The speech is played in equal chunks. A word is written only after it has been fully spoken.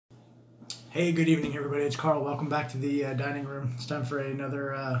Hey, good evening, everybody. It's Carl. Welcome back to the dining room. It's time for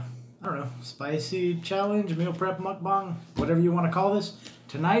another, I don't know, spicy challenge, meal prep mukbang, whatever you want to call this.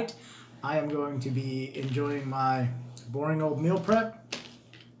 Tonight, I am going to be enjoying my boring old meal prep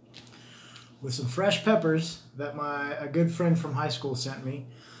with some fresh peppers that a good friend from high school sent me.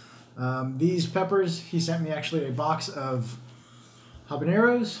 These peppers, he sent me actually a box of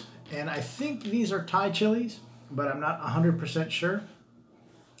habaneros, and I think these are Thai chilies, but I'm not 100% sure.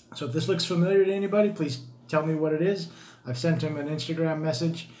 So if this looks familiar to anybody, please tell me what it is. I've sent him an Instagram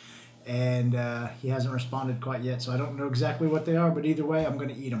message, and he hasn't responded quite yet, so I don't know exactly what they are, but either way, I'm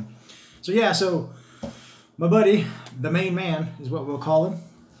going to eat them. So yeah, my buddy, the main man is what we'll call him.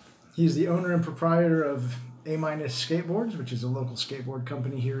 He's the owner and proprietor of A- Skateboards, which is a local skateboard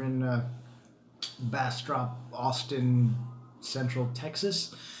company here in Bastrop, Austin, Central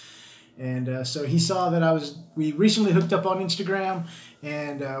Texas. And so he saw that we recently hooked up on Instagram,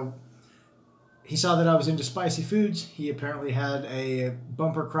 and he saw that I was into spicy foods. He apparently had a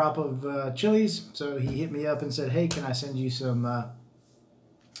bumper crop of chilies, so he hit me up and said, "Hey, can I send you some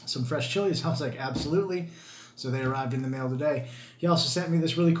fresh chilies?" I was like, "Absolutely." So they arrived in the mail today. He also sent me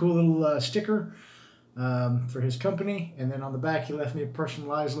this really cool little sticker for his company, and then on the back he left me a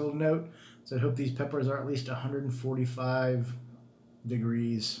personalized little note. Said, "Hope these peppers are at least 145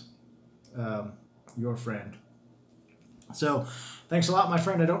 degrees. Your friend." So thanks a lot, my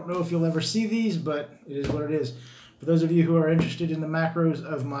friend. I don't know if you'll ever see these, but it is what it is. For those of you who are interested in the macros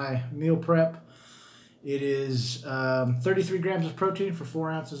of my meal prep, it is 33 grams of protein for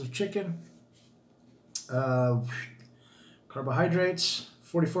 4 ounces of chicken, carbohydrates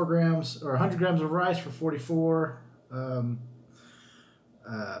 44 grams, or 100 grams of rice for 44,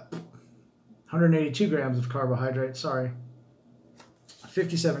 182 grams of carbohydrates,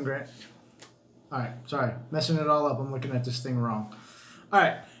 57 grams. All right, sorry, messing it all up. I'm looking at this thing wrong. All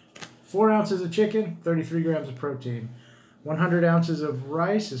right, 4 ounces of chicken, 33 grams of protein. 100 ounces of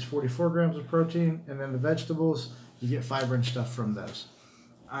rice is 44 grams of protein, and then the vegetables, you get fiber and stuff from those.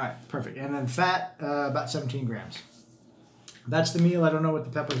 All right, perfect. And then fat, about 17 grams. That's the meal. I don't know what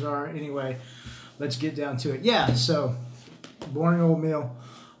the peppers are. Anyway, let's get down to it. Yeah, so boring old meal.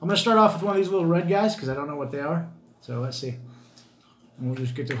 I'm going to start off with one of these little red guys because I don't know what they are. So let's see. And we'll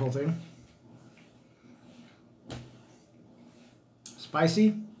just get the whole thing.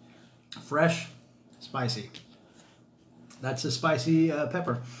 Spicy, fresh, spicy. That's a spicy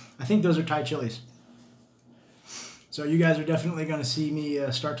pepper. I think those are Thai chilies. So you guys are definitely going to see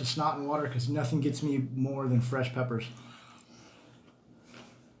me start to snot in water because nothing gets me more than fresh peppers.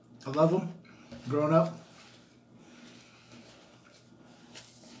 I love them. Growing up,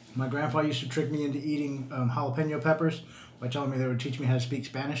 my grandpa used to trick me into eating jalapeno peppers by telling me they would teach me how to speak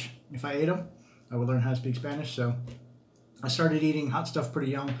Spanish. If I ate them, I would learn how to speak Spanish. So I started eating hot stuff pretty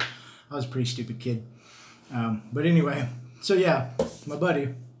young. I was a pretty stupid kid. But anyway, so yeah, my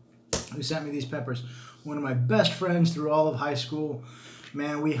buddy who sent me these peppers, one of my best friends through all of high school.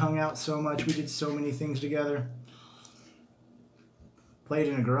 Man, we hung out so much. We did so many things together. Played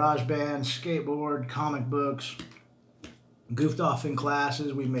in a garage band, skateboard, comic books, goofed off in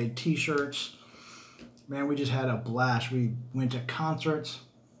classes. We made t-shirts. Man, we just had a blast. We went to concerts.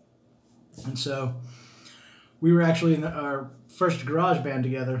 And so we were actually in our first garage band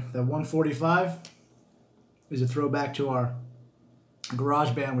together. The 145 is a throwback to our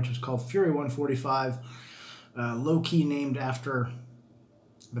garage band, which was called Fury 145, low-key named after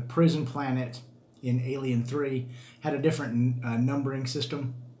the prison planet in Alien 3. Had a different numbering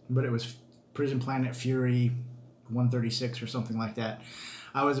system, but it was Prison Planet Fury 136 or something like that.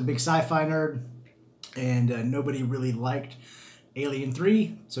 I was a big sci-fi nerd, and nobody really liked Alien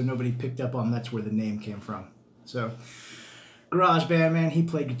 3, so nobody picked up on that's where the name came from. So, garage band, man, he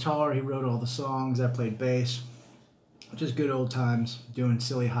played guitar, he wrote all the songs, I played bass. Just good old times, doing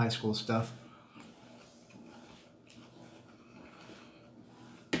silly high school stuff.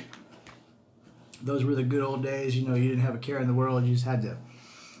 Those were the good old days, you know, you didn't have a care in the world, you just had to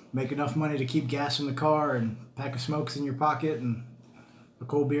make enough money to keep gas in the car and a pack of smokes in your pocket and a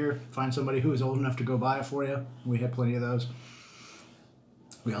cold beer, find somebody who was old enough to go buy it for you. We had plenty of those.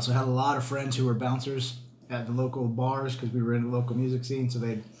 We also had a lot of friends who were bouncers at the local bars because we were in the local music scene, so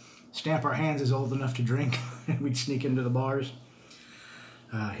they'd stamp our hands as old enough to drink and we'd sneak into the bars.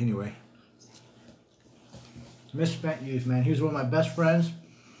 Anyway, misspent youth, man. He was one of my best friends,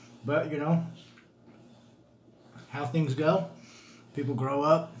 but you know how things go. People grow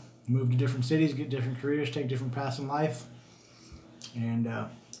up, move to different cities, get different careers, take different paths in life, and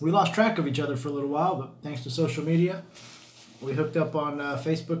we lost track of each other for a little while, but thanks to social media, we hooked up on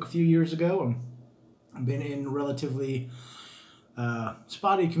Facebook a few years ago, and I've been in relatively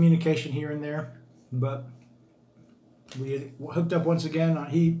Spotty communication here and there, but we hooked up once again.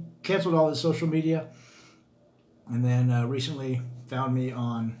 He canceled all his social media, and then recently found me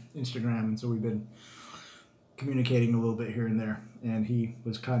on Instagram, and so we've been communicating a little bit here and there, and he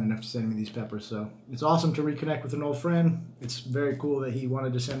was kind enough to send me these peppers, so it's awesome to reconnect with an old friend. It's very cool that he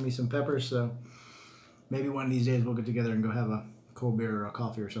wanted to send me some peppers, so maybe one of these days we'll get together and go have a cold beer or a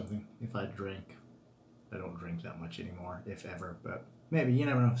coffee or something, if I drink. I don't drink that much anymore, if ever, but maybe, you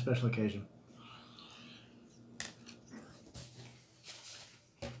never know, special occasion.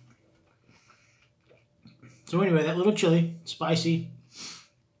 So anyway, that little chili, spicy,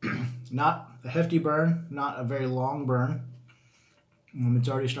 not a hefty burn, not a very long burn. It's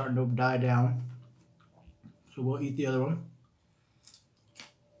already starting to die down. So we'll eat the other one.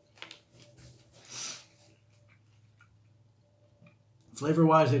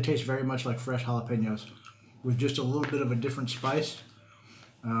 Flavor-wise, they taste very much like fresh jalapenos, with just a little bit of a different spice.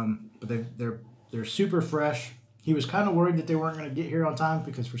 But they're super fresh. He was kind of worried that they weren't going to get here on time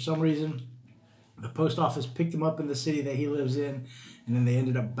because for some reason the post office picked them up in the city that he lives in, and then they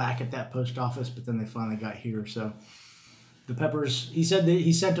ended up back at that post office, but then they finally got here. So the peppers, he said that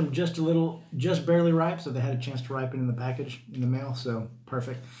he sent them just barely ripe, so they had a chance to ripen in the package in the mail, so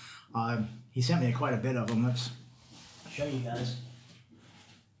perfect. He sent me quite a bit of them. Let's show you guys.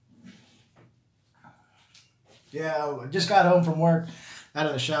 Yeah, I just got home from work, out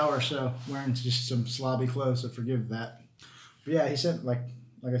of the shower, so wearing just some slobby clothes, so forgive that. But yeah, he sent, like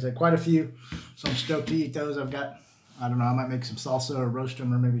I said, quite a few, so I'm stoked to eat those. I've got, I don't know, I might make some salsa or roast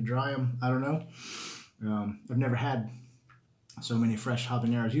them or maybe dry them. I don't know. I've never had so many fresh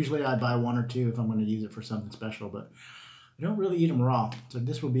habaneros. Usually I buy one or two if I'm going to use it for something special, but I don't really eat them raw, so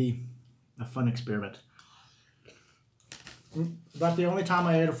this will be a fun experiment. About the only time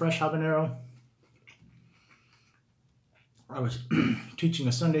I ate a fresh habanero, I was teaching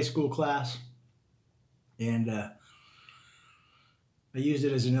a Sunday school class, and I used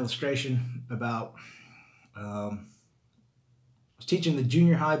it as an illustration about, I was teaching the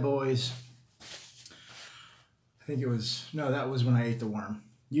junior high boys, I think it was, no, that was when I ate the worm,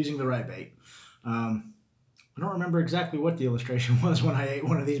 using the right bait. I don't remember exactly what the illustration was when I ate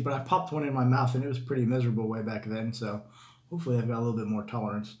one of these, but I popped one in my mouth, and it was pretty miserable way back then, so hopefully I've got a little bit more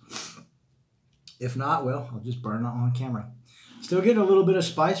tolerance. If not, well, I'll just burn it on camera. Still getting a little bit of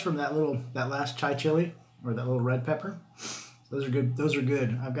spice from that last chai chili, or that little red pepper. Those are good. Those are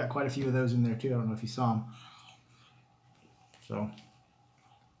good. I've got quite a few of those in there too. I don't know if you saw them. So.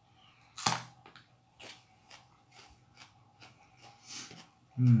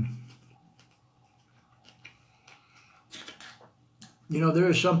 You know, there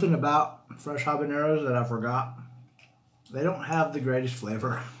is something about fresh habaneros that I forgot. They don't have the greatest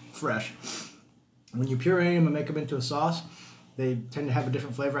flavor fresh. When you puree them and make them into a sauce, they tend to have a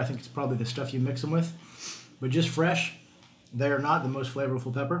different flavor. I think it's probably the stuff you mix them with. But just fresh, they are not the most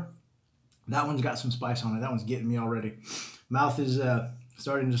flavorful pepper. That one's got some spice on it. That one's getting me already. Mouth is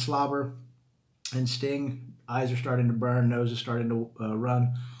starting to slobber and sting. Eyes are starting to burn. Nose is starting to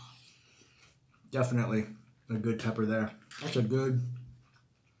run. Definitely a good pepper there. That's a good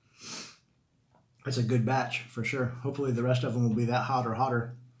batch for sure. Hopefully the rest of them will be that hot or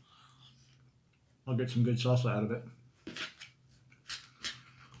hotter. I'll get some good salsa out of it.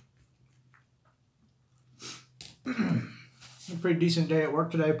 A pretty decent day at work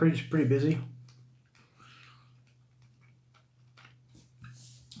today. Pretty busy.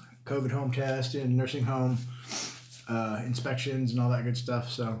 COVID home test and nursing home inspections and all that good stuff.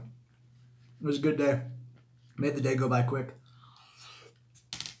 So it was a good day. Made the day go by quick.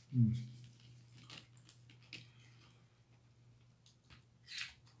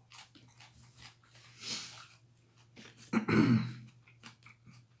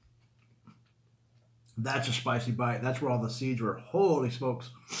 That's a spicy bite. That's where all the seeds were. Holy smokes.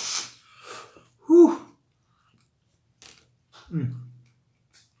 Whew.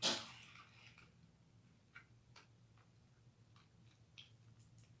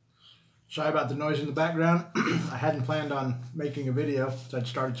 Sorry about the noise in the background. I hadn't planned on making a video, so I'd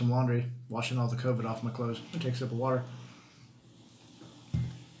started some laundry, washing all the COVID off my clothes. I'll take a sip of water.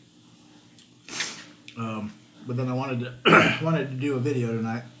 But then I wanted to do a video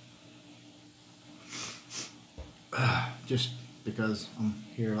tonight. Just because I'm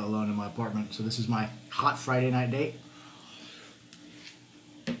here alone in my apartment. So this is my hot Friday night date.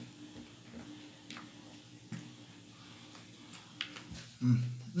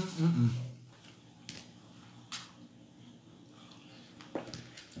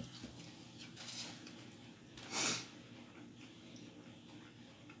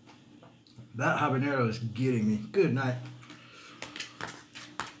 That habanero is getting me. Good night.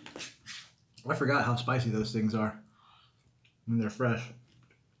 I forgot how spicy those things are when they're fresh.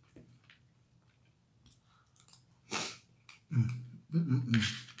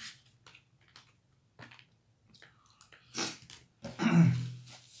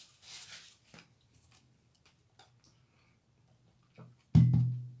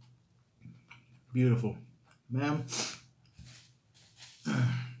 Beautiful. Man,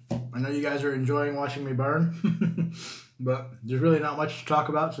 I know you guys are enjoying watching me burn, but there's really not much to talk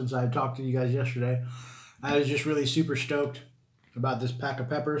about since I talked to you guys yesterday. I was just really super stoked about this pack of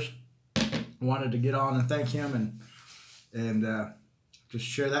peppers. Wanted to get on and thank him and just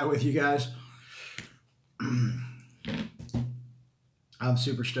share that with you guys. I'm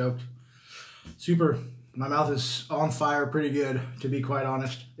super stoked. My mouth is on fire pretty good, to be quite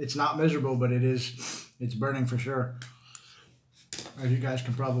honest. It's not miserable, but it's burning for sure, as you guys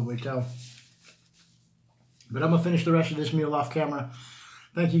can probably tell. But I'm going to finish the rest of this meal off camera.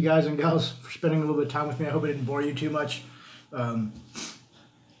 Thank you guys and gals for spending a little bit of time with me. I hope it didn't bore you too much.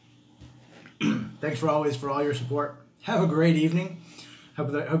 Thanks for all your support. Have a great evening.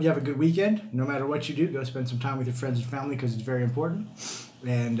 Hope you have a good weekend. No matter what you do, go spend some time with your friends and family because it's very important.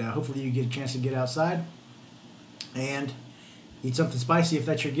 And hopefully you get a chance to get outside and eat something spicy if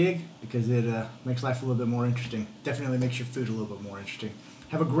that's your gig, because it makes life a little bit more interesting. Definitely makes your food a little bit more interesting.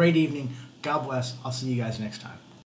 Have a great evening. God bless. I'll see you guys next time.